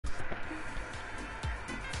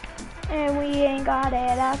And we ain't got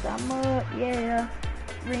it out the mud, yeah.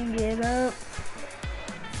 Bring it up.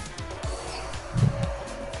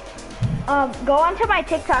 Go onto my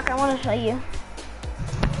TikTok, I want to show you.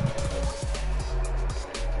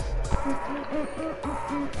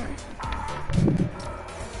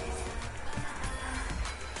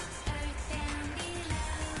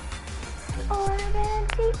 Or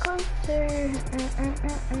fancy closer.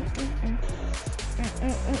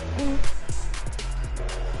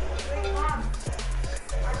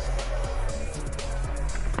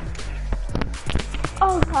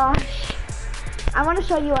 Oh gosh. I want to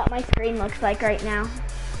show you what my screen looks like right now.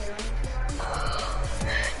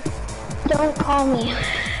 Don't call me.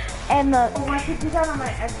 And the... Oh, I should do that on my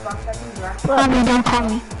Xbox. That means right. Call me, don't call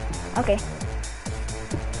me. Okay.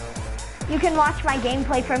 You can watch my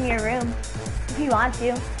gameplay from your room if you want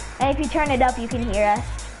to. And if you turn it up, you can hear us.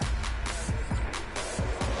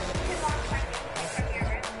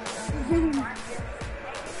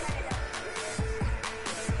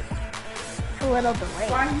 It's a little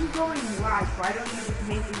delayed. Why are you going live? Why don't you just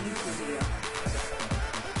make a YouTube video?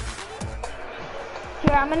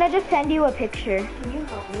 Here, I'm gonna just send you a picture. Can you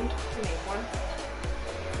help me to make one?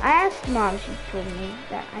 I asked Mom, she told me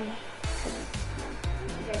that I couldn't.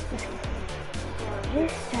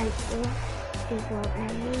 This cycle is what I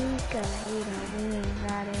make a hate on me,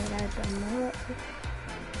 got it at the mud.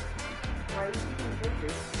 Why are you taking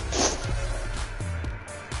pictures?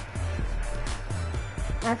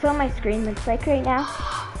 That's what my screen looks like right now.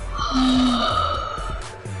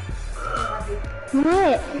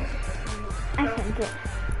 What? I sent it.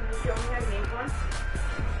 Can you show me how to make one?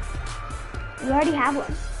 You already have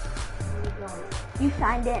one. You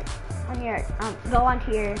signed it on your, go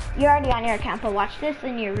onto your, you're already on your account, but watch this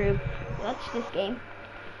in your room. Watch this game.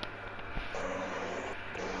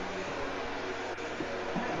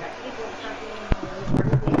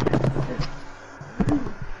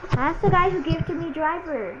 That's the guy who gave to me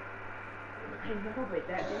driver. I know, but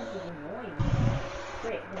that is annoying.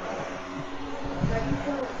 Wait,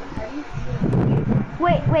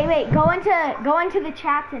 Wait. Go into the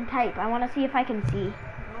chats and type. I want to see if I can see. No,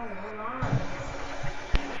 hold on.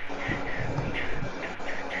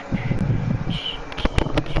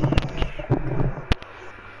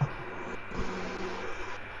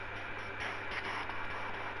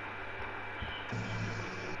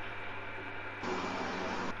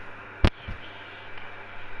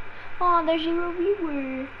 Oh, there's your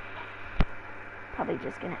viewer. Probably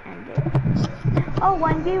just gonna end it. Oh,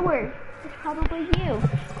 one viewer. It's probably you. Oh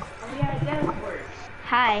yeah, it does work.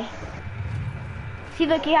 Hi. See,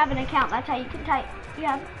 look, you have an account. That's how you can type. You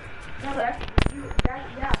have. No, yeah,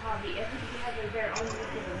 Hobby. Everybody has their own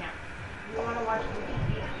YouTube account. If you want to watch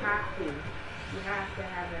movies, you have to. You have to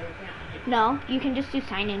have an account. No, you can just do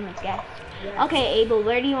sign in with guests. Yeah. Okay, Abel,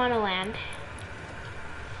 where do you want to land?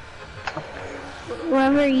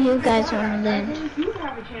 Wherever you guys want to land. You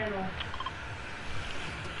have a channel.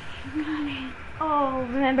 Oh,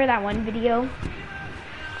 remember that one video?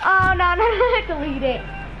 Oh, no, delete it.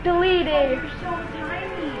 Delete it. You're so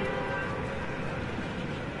tiny.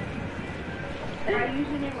 My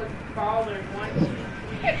username was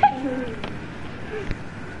Baller123.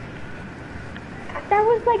 That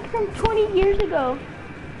was like from 20 years ago.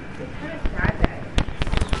 It's kind of sad that.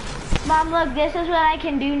 Mom, look, this is what I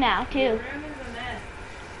can do now, too. Your room is a mess.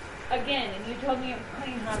 Again, and you told me it was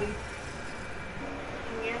clean, Hobby. Can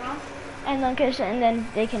you hear, Mom? And look, and then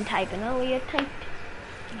they can type, and Aaliyah typed.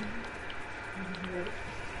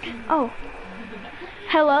 Oh.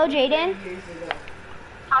 Hello, Jaden?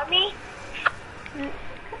 Howdy.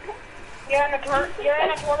 You're in a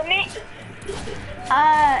tournament?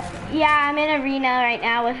 Yeah, I'm in arena right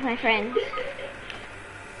now with my friends.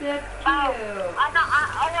 That's cute. Are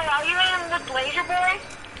you in with Laser Boy?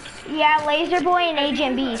 Yeah, Laser Boy and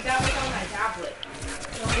Agent B. That was on my tablet.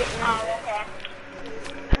 Don't get rid of it. Okay.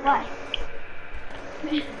 What?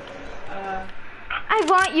 Uh, I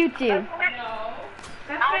want you to. no.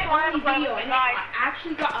 That's my only video, and I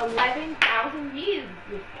actually got 11,000 views.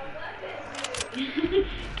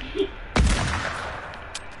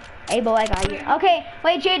 Abel, I got you. Okay,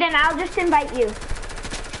 wait, Jaden, I'll just invite you.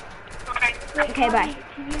 Okay. Okay, bye.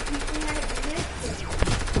 Can you teach me how to do this?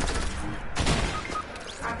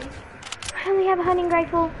 Bobby? I only have a hunting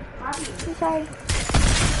rifle. Bobby, I'm sorry.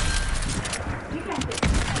 you got this.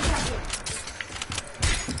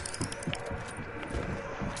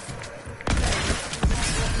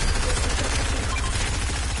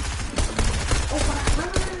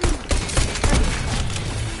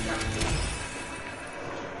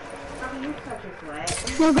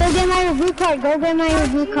 No, go get my review card. Go get my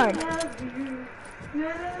review card.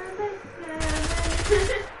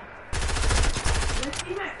 Let's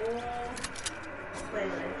see my old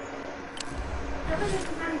playlist. Some of this is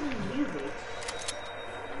not even music.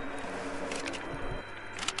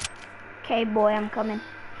 Okay, boy, I'm coming.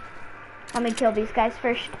 Let me kill these guys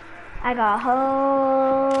first. I got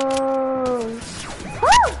hose.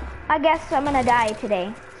 Woo! I guess I'm gonna die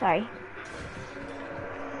today. Sorry.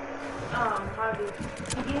 Harvey,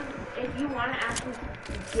 if you want to actually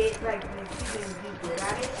get like YouTube and be good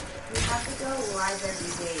at it, you have to go live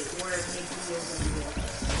every day or make videos every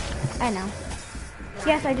day. I know. Yeah.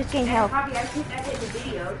 Yes, I just gained health. Harvey, I can edit the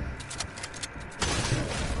videos.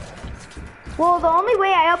 Well, the only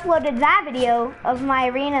way I uploaded that video of my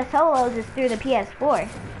arena solos is through the PS4.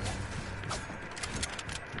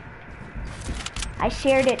 I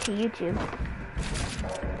shared it to YouTube.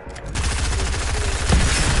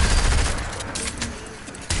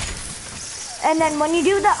 And then when you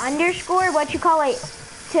do the underscore, what you call it,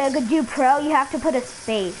 to do pro, you have to put a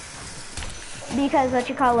space. Because what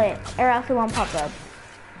you call it, or else it won't pop up.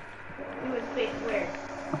 Do a space where?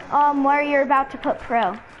 Where you're about to put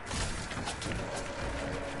pro.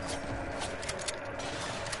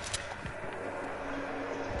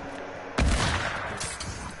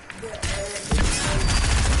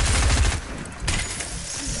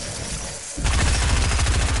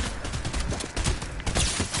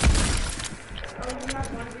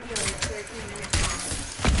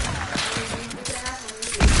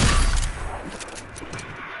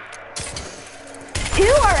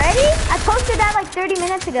 Already? I posted that like 30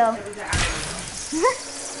 minutes ago.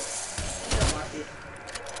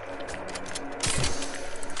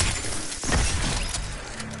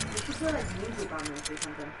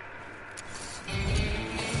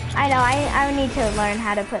 I know, I need to learn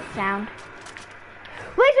how to put sound.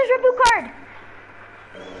 Laser's reboot card!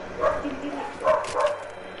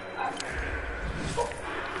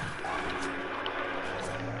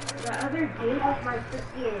 The other day with my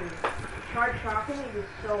freaking charged chocolate was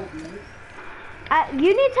so good.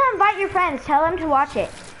 You need to invite your friends. Tell them to watch it.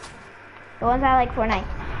 The ones that like Fortnite.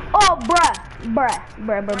 Oh, bruh.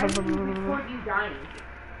 Why did you record you dying?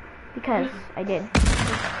 Because I did.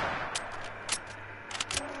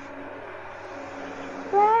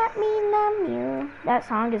 Let me numb you. That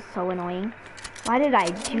song is so annoying. Why did I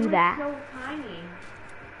do that? So tiny.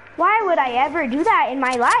 Why would I ever do that in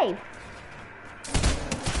my life?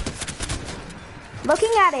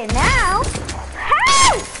 Looking at it now.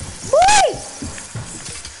 Hey! Boy!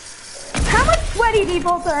 How much sweaty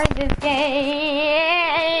people are in this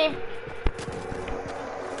game?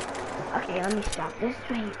 Okay, let me stop this.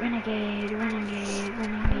 Wait, renegade.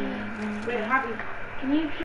 Wait, Javi, can you